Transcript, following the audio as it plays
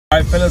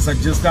Alright fellas, I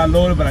just got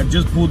loaded, but I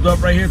just pulled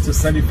up right here to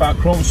 75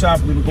 Chrome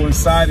Shop. We're gonna go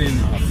inside and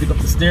pick up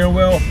the steering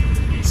wheel.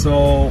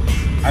 So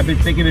I've been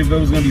thinking if it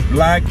was gonna be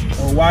black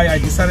or white. I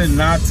decided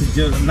not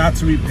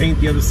to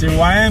repaint the other steering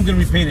wheel. I am gonna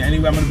repaint it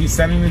anyway. I'm gonna be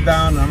sanding it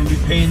down, I'm gonna be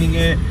painting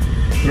it,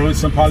 throwing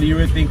some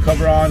polyurethane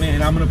cover on it,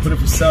 and I'm gonna put it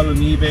for sale on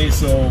eBay.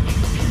 So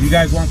if you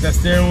guys want that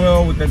steering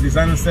wheel with that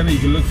designer center, you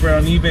can look for it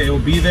on eBay. It will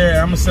be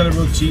there. I'm gonna sell it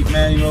real cheap,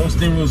 man. You know, those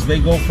steering wheels,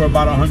 they go for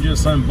about 100 and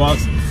something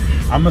bucks.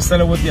 I'm gonna sell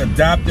it with the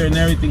adapter and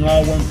everything,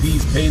 all one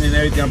piece, paint and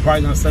everything. I'm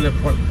probably gonna sell it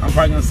for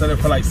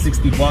like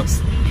 60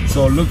 bucks.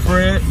 So look for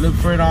it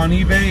on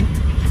eBay.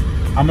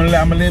 I'm gonna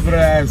label it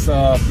as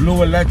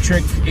blue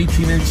electric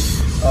 18-inch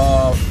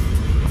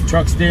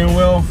truck steering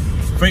wheel,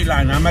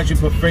 Freightliner. I'm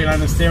actually put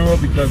Freightliner steering wheel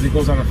because it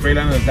goes on a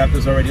Freightliner. The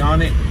adapter's already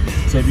on it.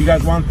 So if you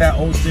guys want that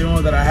old steering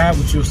wheel that I have,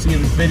 which you'll see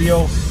in this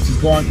video, just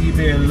go on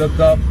eBay and look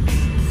up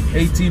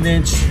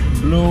 18-inch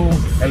blue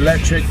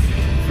electric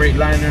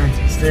Freightliner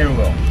steering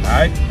wheel. All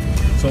right.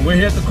 So we're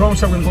here at the Chrome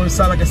Shop. We're gonna go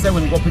inside. Like I said,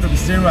 we're gonna go pick up the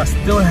steering wheel. I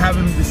still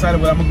haven't decided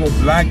whether I'm gonna go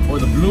black or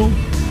the blue.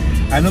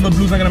 I know the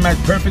blue's not gonna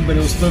match perfect, but it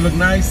will still look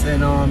nice.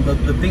 And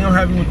the thing I'm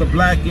having with the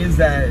black is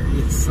that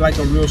it's like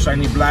a real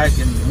shiny black,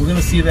 and we're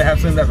gonna see if they have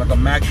something that's like a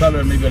matte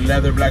color, maybe a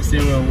leather black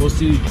steering wheel. We'll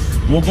see.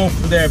 We'll go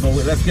from there. But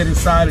let's get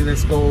inside and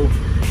let's go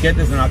get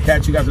this, and I'll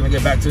catch you guys when I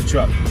get back to the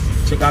truck.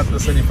 Check out the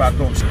 75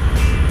 Chrome Shop.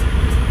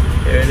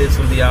 There it is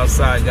from the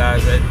outside,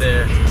 guys, right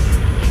there.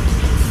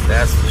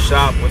 That's the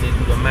shop where they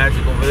do the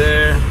magic over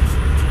there.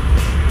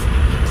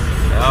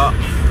 Oh,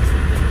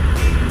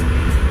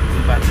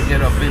 about to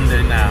get up in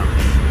there now.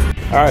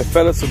 All right,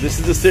 fellas, so this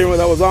is the steering wheel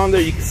that was on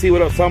there. You can see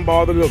what I was talking about,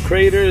 all the little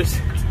craters.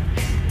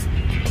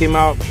 Came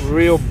out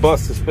real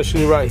bust,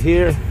 especially right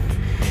here.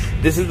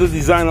 This is the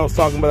design I was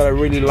talking about that I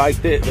really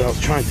liked it, that I was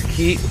trying to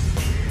keep.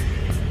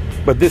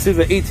 But this is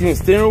an 18-inch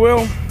steering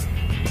wheel.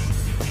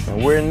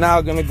 And we're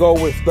now gonna go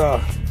with the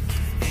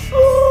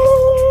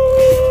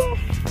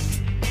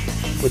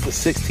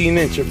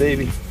 16-incher,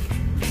 baby.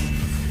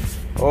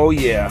 Oh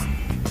yeah.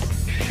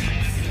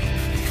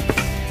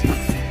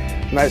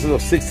 Nice little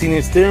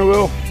 16-inch steering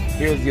wheel.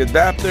 Here's the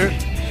adapter,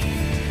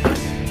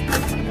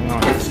 and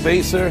the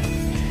spacer,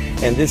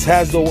 and this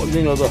has the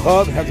the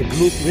hub has a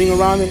blue ring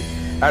around it.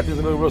 I think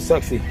it's real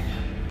sexy.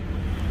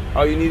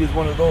 All you need is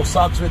one of those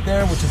socks right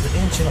there, which is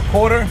 1.25 inches.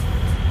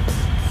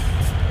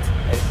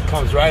 And it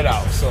comes right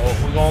out. So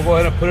we're gonna go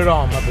ahead and put it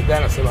on. My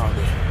banana still on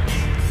there.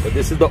 But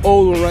this is the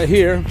old one right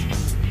here, and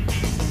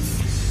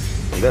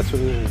that's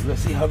what it is.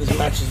 Let's see how this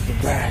matches with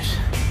the dash.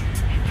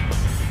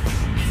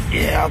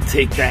 Yeah, I'll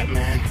take that,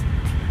 man.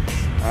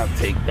 I'll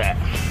take that.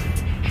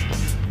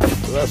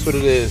 So that's what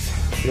it is.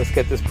 Let's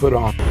get this put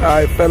on. All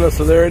right, fellas,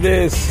 so there it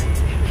is.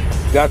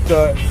 Got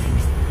the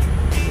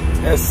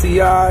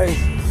SCI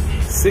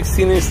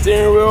 16-inch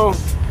steering wheel.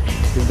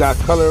 It's got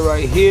color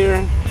right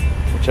here,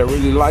 which I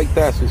really like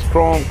that. So it's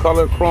chrome,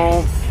 color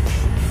chrome.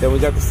 Then we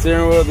got the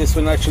steering wheel. This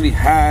one actually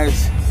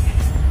has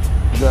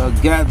the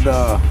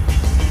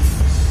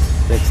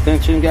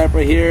extension gap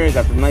right here.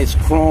 Got the nice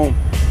chrome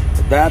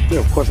adapter.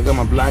 Of course, I got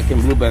my black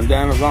and blue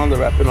bandanas on. They're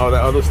wrapping all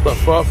that other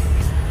stuff up,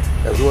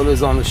 as well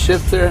as on the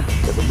shifter.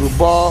 Got the blue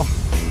ball,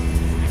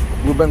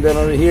 blue bandana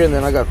over here, and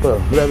then I got the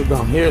leather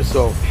down here.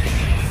 So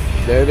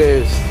there it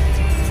is.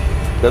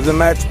 Doesn't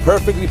match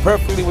perfectly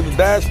with the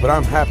dash, but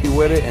I'm happy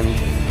with it. And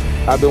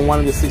I've been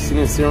wanting the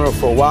 16-inch steering wheel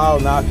for a while.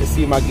 Now I can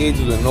see my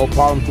gauges with no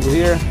problem through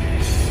here.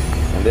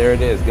 And there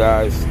it is,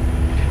 guys.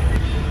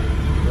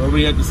 We're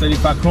already at the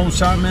 75 Chrome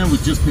Shop, man. We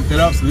just picked it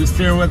up. So this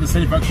steering wheel at the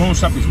 75 Chrome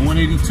Shop is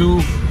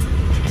 $182.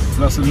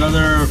 Plus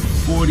another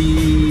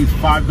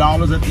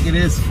 $45, I think it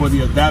is, for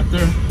the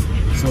adapter.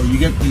 So you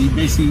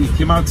basically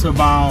came out to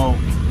about,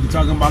 you're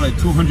talking about like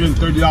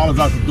 $230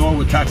 out the door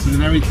with taxes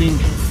and everything.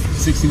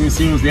 16-inch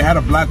steering wheels. They had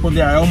a black one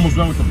there. I almost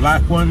went with the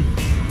black one,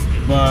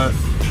 but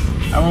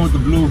I went with the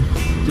blue.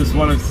 Just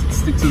want to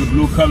stick to the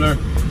blue color.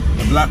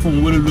 The black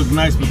one would have looked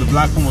nice, but the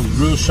black one was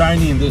real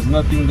shiny, and there's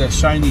nothing that's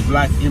shiny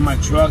black in my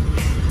truck.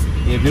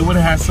 If they would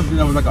have had something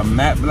that was like a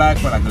matte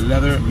black, but like a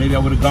leather, maybe I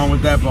would have gone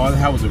with that. But all they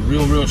had was a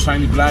real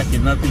shiny black,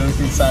 and nothing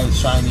inside is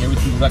shiny.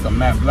 Everything was like a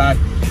matte black.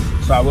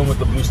 So I went with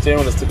the blue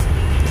steering wheel.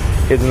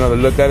 Here's another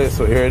look at it.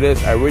 So here it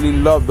is. I really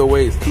love the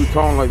way it's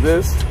two-tone like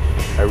this.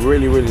 I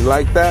really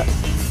like that.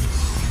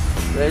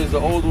 There's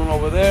the old one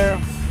over there.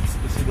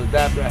 This is the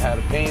adapter. I had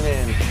to paint it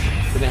and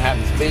didn't have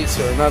the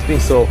spacer or nothing.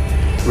 So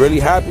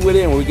really happy with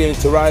it, and we're getting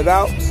to ride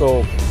out.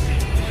 So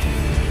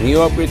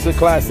new upgrade to the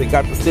classic.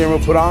 Got the steering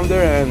wheel put on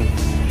there, and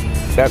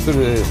that's what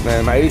it is,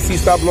 man. My AC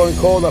stopped blowing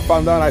cold. I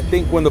found out, I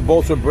think when the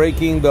bolts were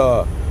breaking,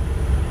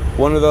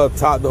 one of the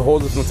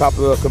hoses from the top of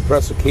the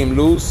compressor came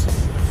loose,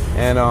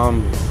 and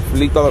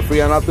leaked all the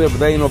Freon out there. But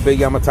that ain't no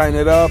biggie. I'm gonna tighten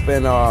it up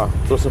and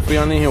throw some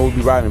Freon in here. We'll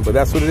be riding. But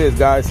that's what it is,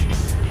 guys.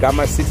 Got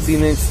my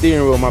 16-inch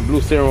steering wheel, my blue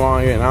steering wheel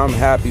on here, and I'm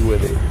happy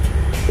with it.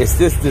 It's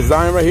this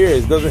design right here.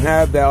 It doesn't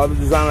have that other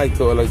design like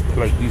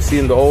you see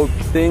in the old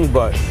thing,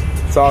 but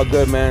it's all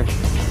good, man.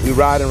 We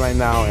riding right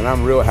now, and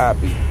I'm real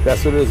happy.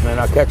 That's what it is, man.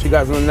 I'll catch you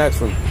guys on the next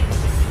one.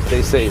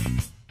 Stay safe.